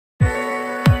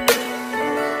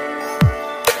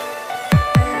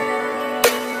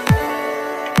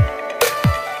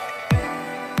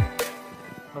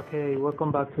Hey,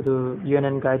 welcome back to the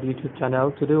UNN Guide YouTube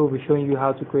channel. Today we'll be showing you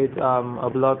how to create a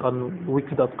blog on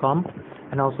Wix.com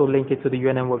and also link it to the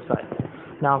UNN website.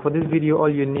 Now for this video,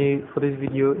 all you need for this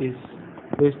video is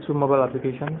these two mobile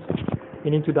applications.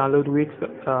 You need to download Wix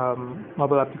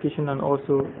mobile application and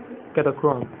also get a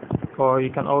Chrome, or you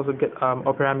can also get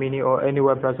Opera Mini or any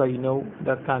web browser you know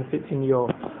that can fit in your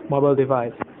mobile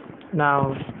device.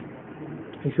 Now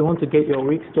if you want to get your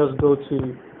Wix, just go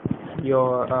to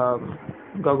your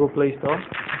Google Play Store,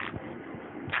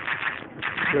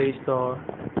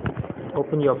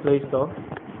 open your Play Store,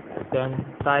 then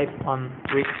type on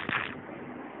Wix.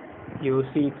 You will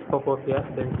see it pop up here,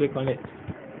 then click on it.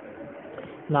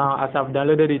 Now as I've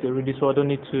downloaded it already, so I don't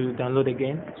need to download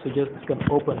again, so just click on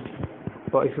open.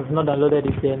 But if you've not downloaded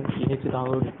it, then you need to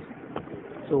download it.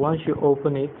 So once you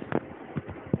open it,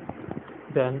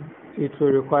 then it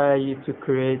will require you to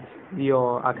create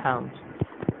your account.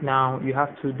 Now you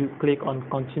have to click on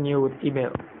continue with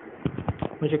email.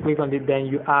 Once you click on it, then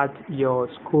you add your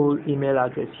school email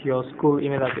address,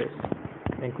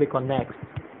 then click on next.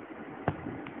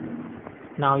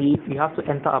 Now you have to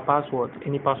enter a password,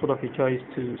 any password of your choice,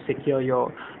 to secure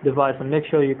your device, and make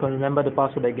sure you can remember the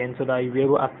password again so that you'll be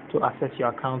able to access your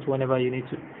account whenever you need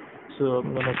to. So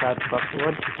I'm going to type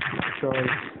password, choice,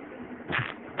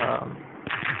 I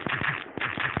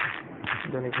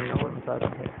don't even know what I'm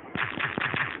typing here.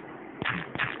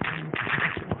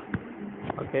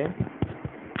 Okay,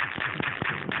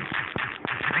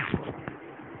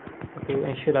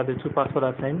 ensure that the two passwords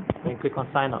are same, then click on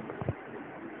sign up.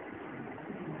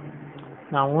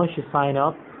 Now once you sign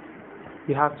up,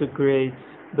 you have to create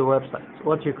the website.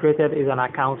 What you created is an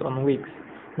account on Wix.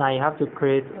 Now you have to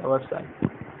create a website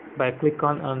by clicking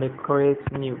on the create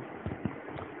new.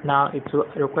 Now it will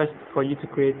request for you to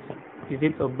create, is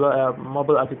it a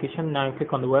mobile application? Now you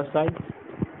click on the website.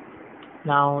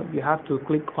 Now you have to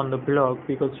click on the blog,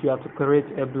 because you have to create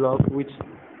a blog which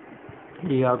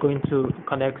you are going to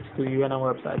connect to your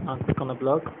website. Now click on the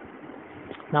blog.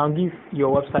 Now give your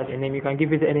website a name. You can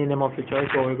give it any name of your choice,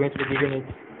 but we're going to be giving it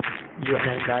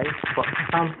UNN Guide. For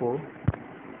example,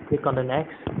 click on the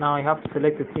next. Now you have to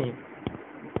select a theme.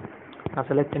 Now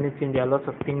select any theme. There are lots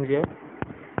of things here,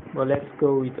 but let's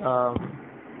go with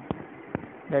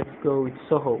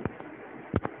Soho.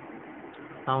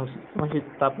 Now once you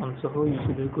tap on Soho, you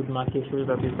see the good mark here shows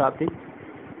that you tapped it.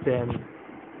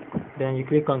 Then you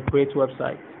click on create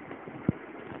website,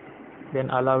 then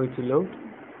allow it to load.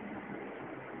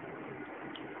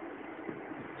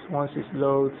 So once it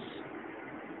loads,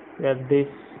 then this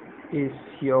is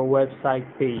your website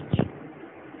page.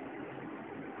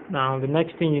 Now the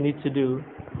next thing you need to do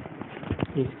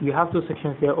is you have two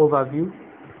sections here, overview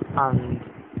and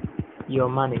your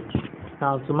manage.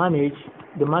 Now to manage,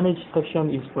 the manage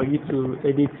section is for you to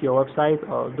edit your website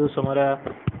or do some other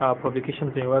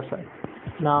publications in your website.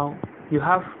 Now you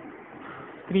have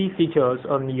three features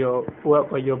on your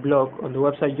web or your blog on the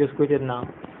website you just created. Now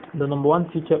the number one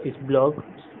feature is blog,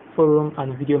 forum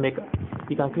and video maker.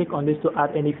 You can click on this to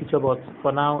add any feature, but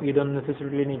for now you don't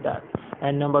necessarily need that.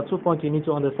 And number 2 point you need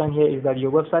to understand here is that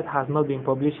your website has not been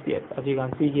published yet. As you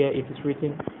can see here, it is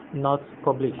written not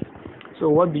published. So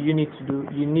what do you need to do?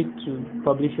 You need to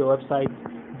publish your website,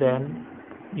 then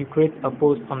you create a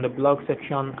post on the blog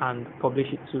section and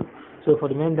publish it too. So for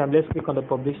the meantime, let's click on the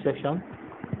publish section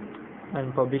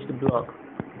and publish the blog.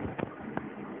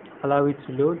 Allow it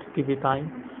to load, give it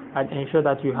time, and ensure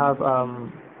that you have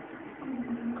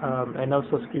enough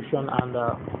subscription and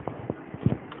a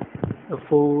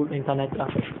full internet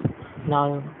access.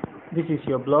 Now this is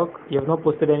your blog. You have not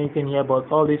posted anything here,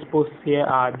 but all these posts here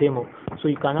are demo. So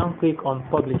you can now click on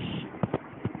publish.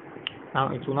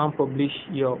 Now it will now publish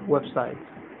your website.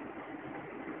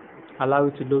 Allow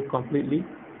it to load completely.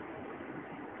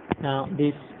 Now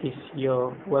this is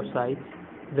your website.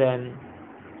 Then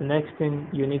the next thing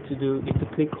you need to do is to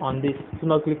click on this. Do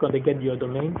not click on the get your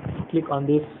domain. Click on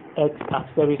this X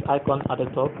asterisk icon at the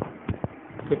top.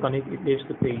 Click on it, it leaves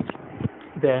the page.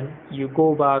 Then you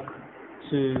go back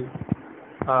to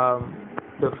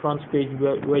the front page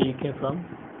where you came from.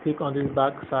 Click on this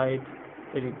back side,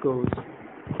 and it goes.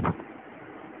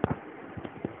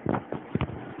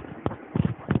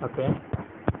 Okay.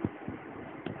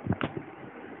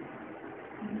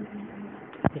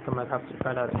 I think I might have to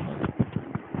try that again.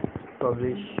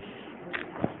 Publish.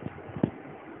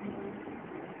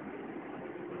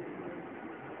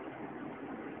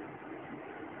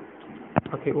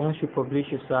 Okay, once you publish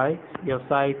your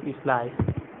site is live,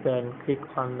 then click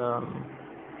on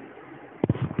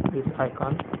this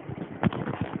icon,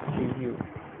 preview.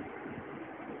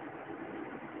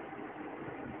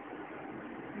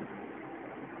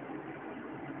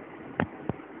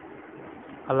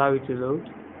 allow it to load.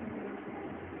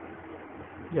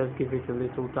 Just give it a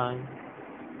little time,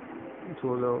 it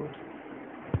will load.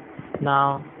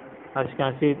 Now as you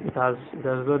can see, it has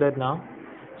loaded now.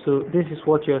 So this is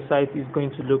what your site is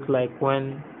going to look like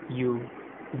when you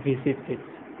visit it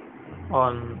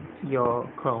on your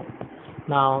Chrome.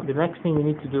 Now the next thing you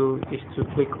need to do is to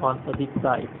click on edit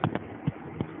site.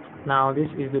 Now this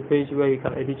is the page where you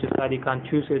can edit your site. You can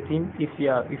choose a theme. If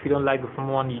you don't like the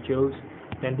former one you chose,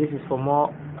 then this is for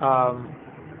more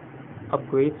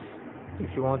upgrades if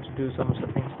you want to do some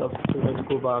certain stuff. So let's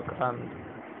go back, and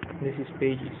this is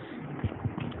pages,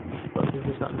 but this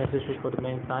is not necessary for the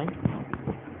main time.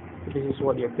 So this is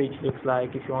what your page looks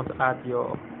like. If you want to add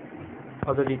your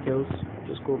other details,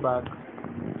 just go back.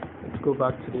 Let's go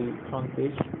back to the front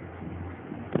page.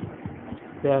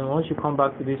 Then once you come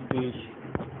back to this page,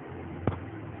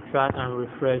 try and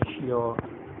refresh your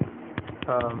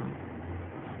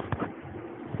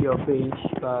page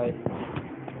by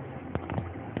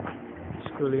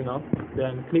scrolling up.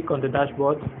 Then click on the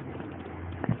dashboard.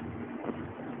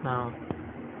 Now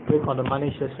click on the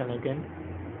manage section again.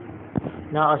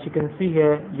 Now as you can see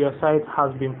here, your site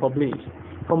has been published.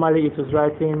 Formerly it was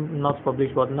writing not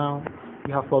published, but now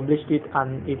you have published it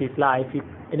and it is live. If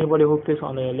anybody who clicks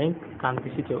on the link can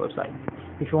visit your website.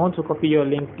 If you want to copy your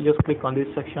link, you just click on this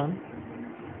section,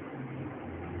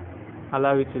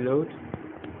 allow it to load,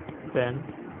 then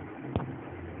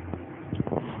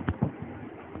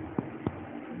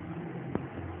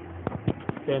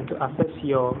to access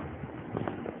your,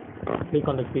 click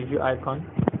on the preview icon.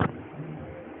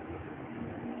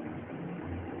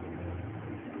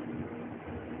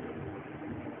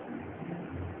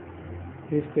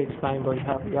 This takes time, but you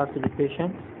have to be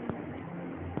patient.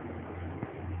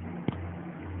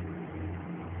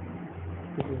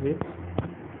 This is it.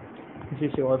 This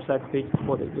is your website page,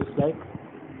 what it looks like.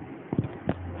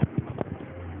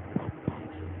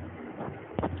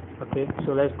 Okay,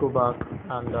 so let's go back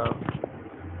and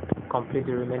complete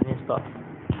the remaining stuff.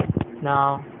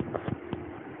 Now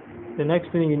the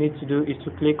next thing you need to do is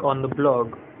to click on the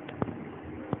blog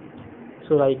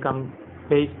so that you can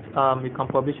paste, you can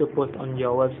publish your post on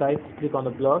your website. Click on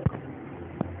the blog.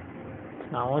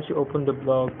 Now once you open the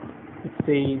blog, it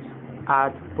says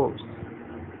add post.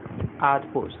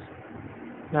 Add post.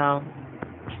 Now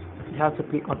you have to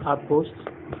click on add post.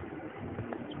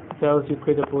 It tells you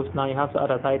create a post. Now you have to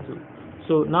add a title.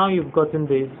 So now you've gotten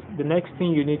this. The next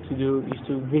thing you need to do is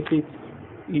to visit,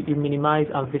 you minimize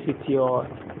and visit your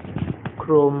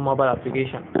Chrome mobile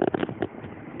application.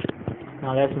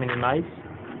 Now let's minimize.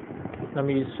 Let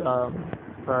me use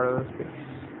parallel space.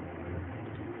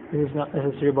 This is not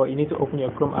necessary, but you need to open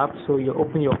your Chrome app. So you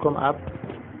open your Chrome app,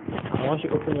 and once you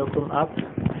open your Chrome app,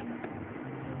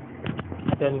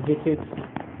 then visit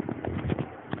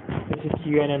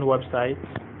UNN website,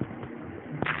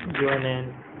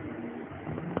 unn.stages.ng.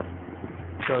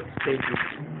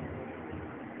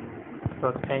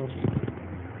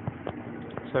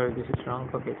 Sorry, this is wrong.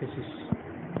 Okay, this is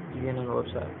UNN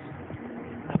website.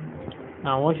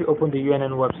 Now once you open the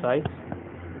UNN website,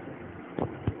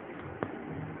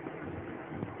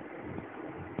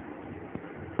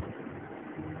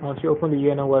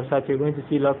 you're going to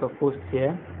see lots of posts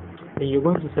here. Then you're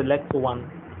going to select one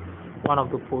of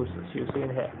the posts you're seeing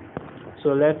here. So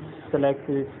let's select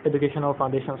this Educational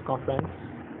Foundations Conference,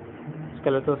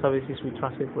 Skeletal Services with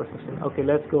Translate Processing. Okay,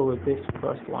 let's go with this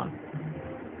first one.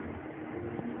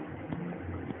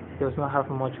 It does not have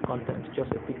much content,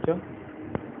 just a picture.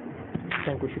 I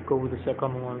think we should go with the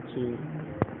second one to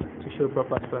show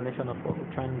proper explanation of what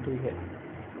we're trying to do here.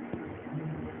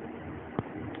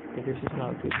 Okay, this is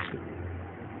not good too.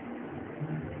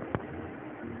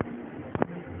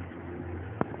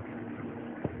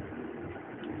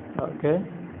 Okay.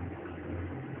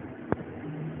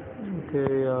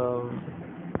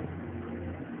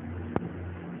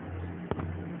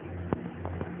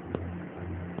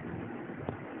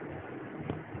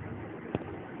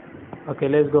 Okay,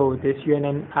 let's go with this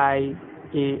UNN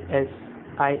IAESTE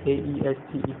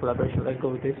collaboration. Let's go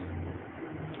with this.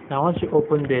 Now once you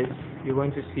open this, you're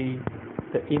going to see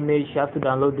the image. You have to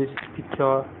download this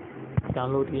picture,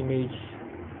 download image.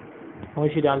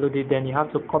 Once you download it, then you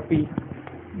have to copy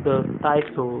the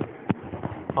title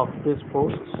of this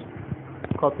post,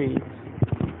 copy it.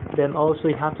 Then also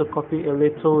you have to copy a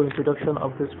little introduction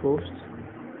of this post.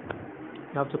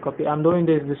 You have to copy. I'm doing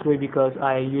this way because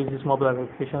I use these mobile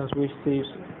applications which saves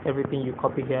everything you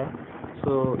copy here.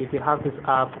 So if you have this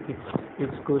app,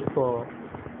 it's good for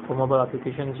mobile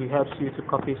applications. It helps you to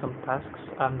copy some tasks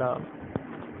and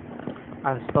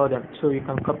store them. So you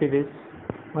can copy this.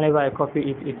 Whenever I copy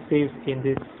it, it saves in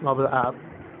this mobile app,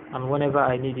 and whenever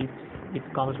I need it, it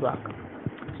comes back.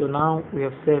 So now we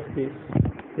have saved this.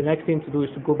 The next thing to do is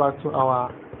to go back to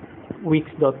our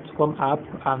Wix.com app,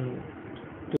 and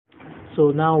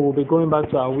so now we'll be going back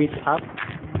to our Wix app.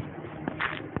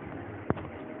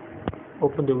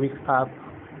 Open the Wix app.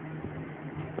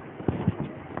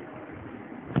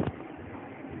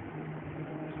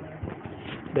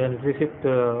 Then visit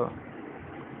the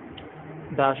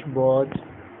dashboard,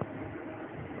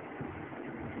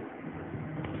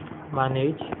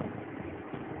 manage,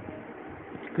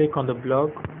 click on the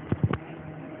blog,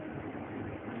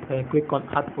 then click on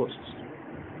add posts.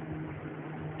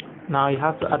 Now you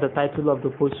have to add the title of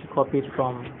the post you copied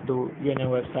from the UNN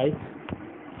website.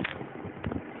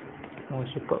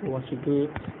 Once you do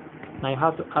it, now you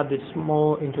have to add the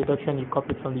small introduction you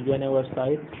copied from the UNN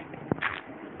website.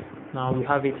 Now we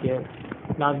have it here.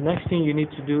 Now the next thing you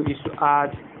need to do is to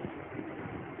add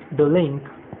the link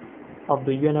of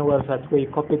the UNN website where you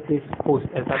copied this post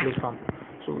exactly from.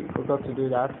 So we forgot to do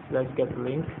that. Let's get the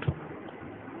link.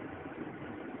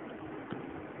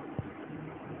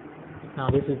 Now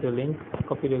this is the link.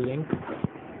 Copy the link.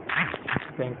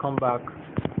 Then come back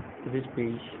to this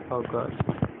page. Oh god.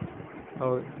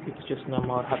 Oh, it's just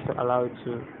normal. I have to allow it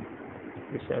to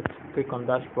reset. Click on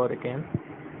dashboard again.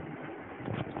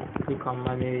 Click on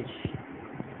manage.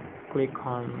 Click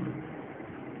on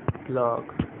blog.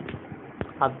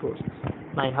 Add posts.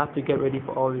 Now you have to get ready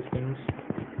for all these things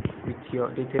with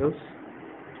your details.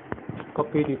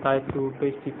 Copy the title,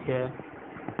 paste it here.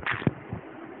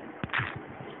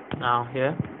 Now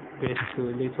here, paste the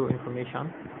little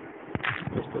information.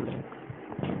 Paste the link.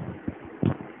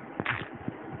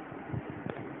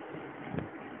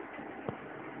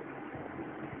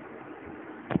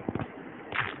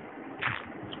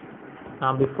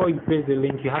 Now before you paste the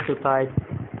link, you have to type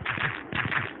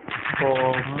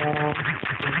for more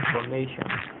information.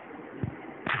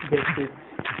 Visit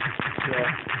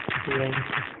the link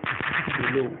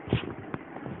below.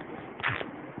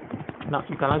 Now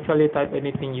you can actually type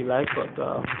anything you like, but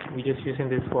we're just using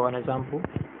this for an example.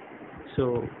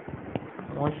 So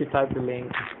once you type the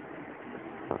link,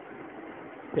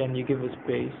 then you give a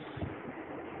space.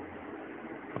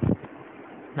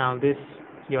 Now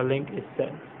your link is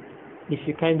set. If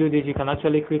you can't do this, you can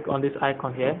actually click on this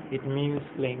icon here. It means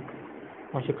link.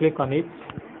 Once you click on it,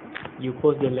 you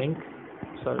post the link.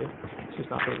 Sorry, this is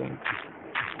not the link.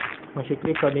 Once you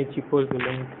click on it, you post the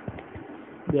link.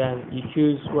 Then you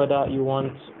choose whether you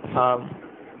want,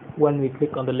 when we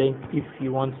click on the link, if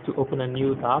you want to open a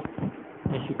new tab.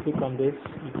 Once you click on this,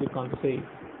 you click on save.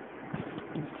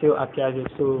 It still appears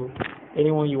it. So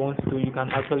anyone you want to do, you can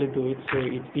actually do it. So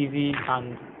it's easy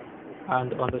and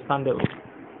understandable.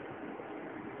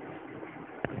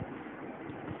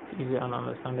 Easy and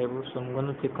understandable. So I'm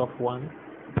going to take off one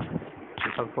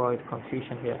to avoid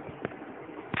confusion here.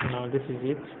 Now this is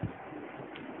it.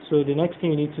 So the next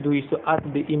thing you need to do is to add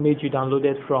the image you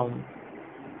downloaded from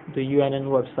the UNN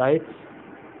website.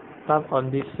 Tap on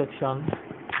this section,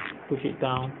 push it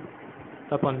down.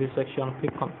 Tap on this section,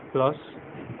 click on plus,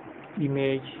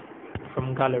 image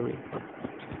from gallery.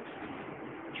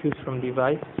 Choose from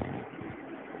device,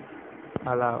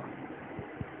 allow.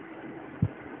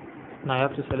 Now you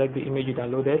have to select the image you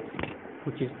downloaded,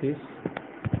 which is this.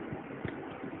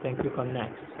 Then click on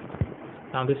next.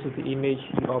 Now this is the image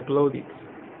you uploaded.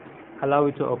 Allow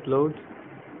it to upload.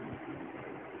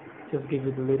 Just give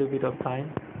it a little bit of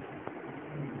time.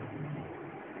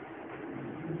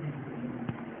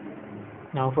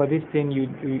 Now for this thing, you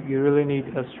really need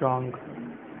a strong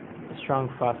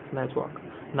fast network.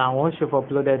 Now once you've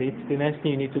uploaded it, the next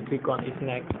thing you need to click on is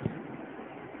next.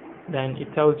 Then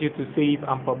it tells you to save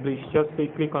and publish. Just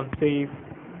click on save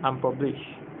and publish.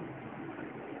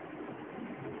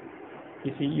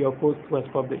 You see your post was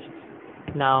published.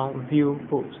 Now view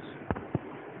post.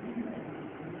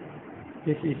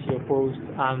 This is your post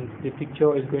and the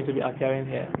picture is going to be appearing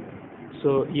here.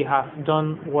 So you have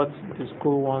done what the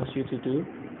school wants you to do,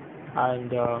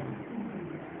 and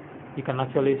you can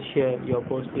actually share your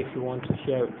post if you want to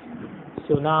share it.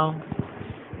 So now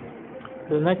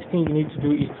the next thing you need to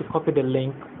do is to copy the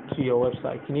link to your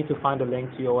website. You need to find the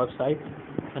link to your website,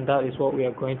 and that is what we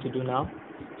are going to do now.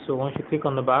 So once you click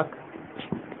on the back,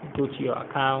 go to your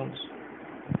account.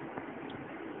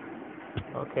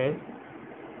 Okay.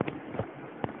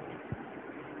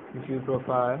 View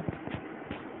profile.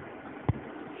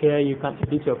 Here you can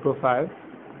edit your profile,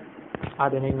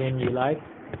 add any name you like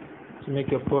to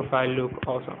make your profile look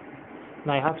awesome.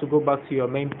 Now you have to go back to your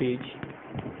main page.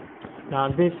 Now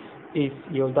this is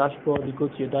your dashboard. You go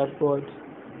to your dashboard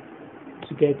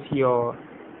to get your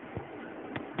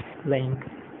link.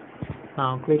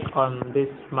 Now click on this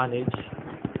manage.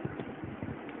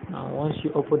 Now once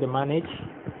you open the manage,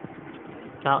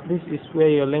 now this is where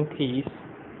your link is.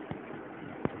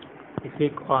 You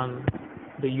click on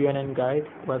the UNN guide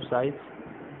website.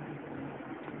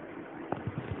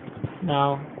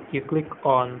 Now you click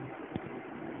on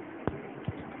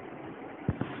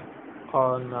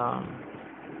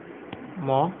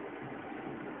more.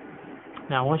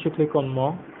 Now once you click on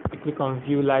more, you click on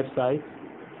view live site.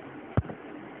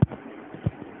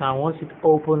 Now once it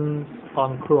opens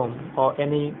on Chrome or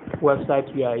any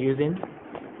website you are using,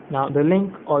 now the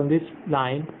link on this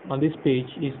line, on this page,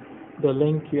 is the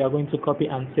link you are going to copy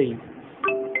and save.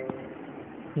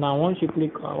 Now once you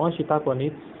tap on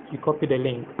it, you copy the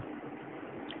link.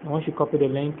 Once you copy the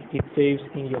link, it saves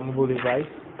in your mobile device.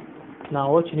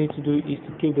 Now what you need to do is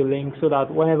to keep the link so that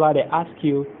whenever they ask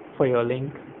you for your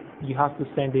link, you have to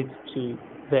send it to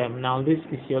them. Now this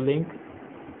is your link.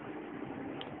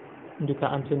 Nduka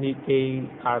Anthony A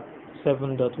at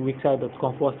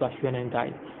 7.wixsite.com/UNN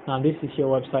guide. Now this is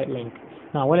your website link.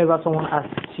 Now whenever someone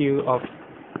asks you of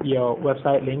your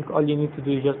website link, all you need to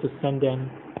do is just to send them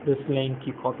this link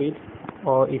you copied,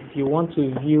 or if you want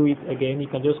to view it again, you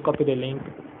can just copy the link,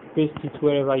 paste it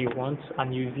wherever you want,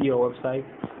 and you view your website.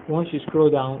 Once you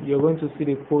scroll down, you're going to see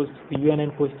the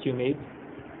UNN post you made.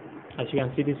 As you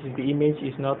can see, this is the image.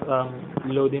 It's not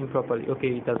loading properly.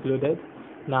 Okay, it has loaded.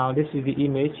 Now this is the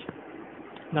image.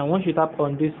 Now once you tap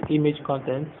on this image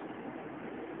content,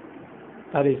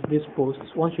 that is this post,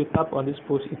 once you tap on this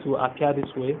post, it will appear this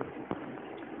way,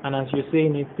 and as you're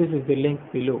saying it, this is the link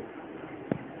below.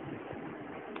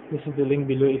 This is the link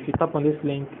below. If you tap on this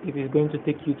link, it is going to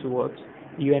take you towards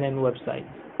UNN website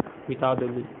without the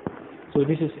link. So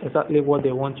this is exactly what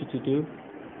they want you to do,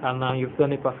 and you've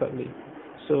done it perfectly.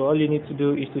 So all you need to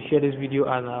do is to share this video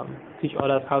and teach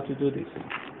others how to do this.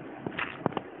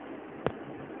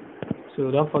 So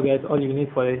don't forget, all you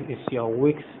need for this is your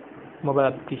Wix mobile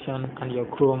application and your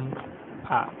Chrome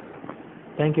app.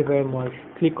 Thank you very much.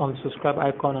 Click on the subscribe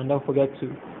icon and don't forget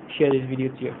to share this video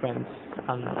to your friends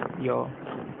and your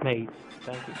mates.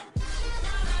 Thank you.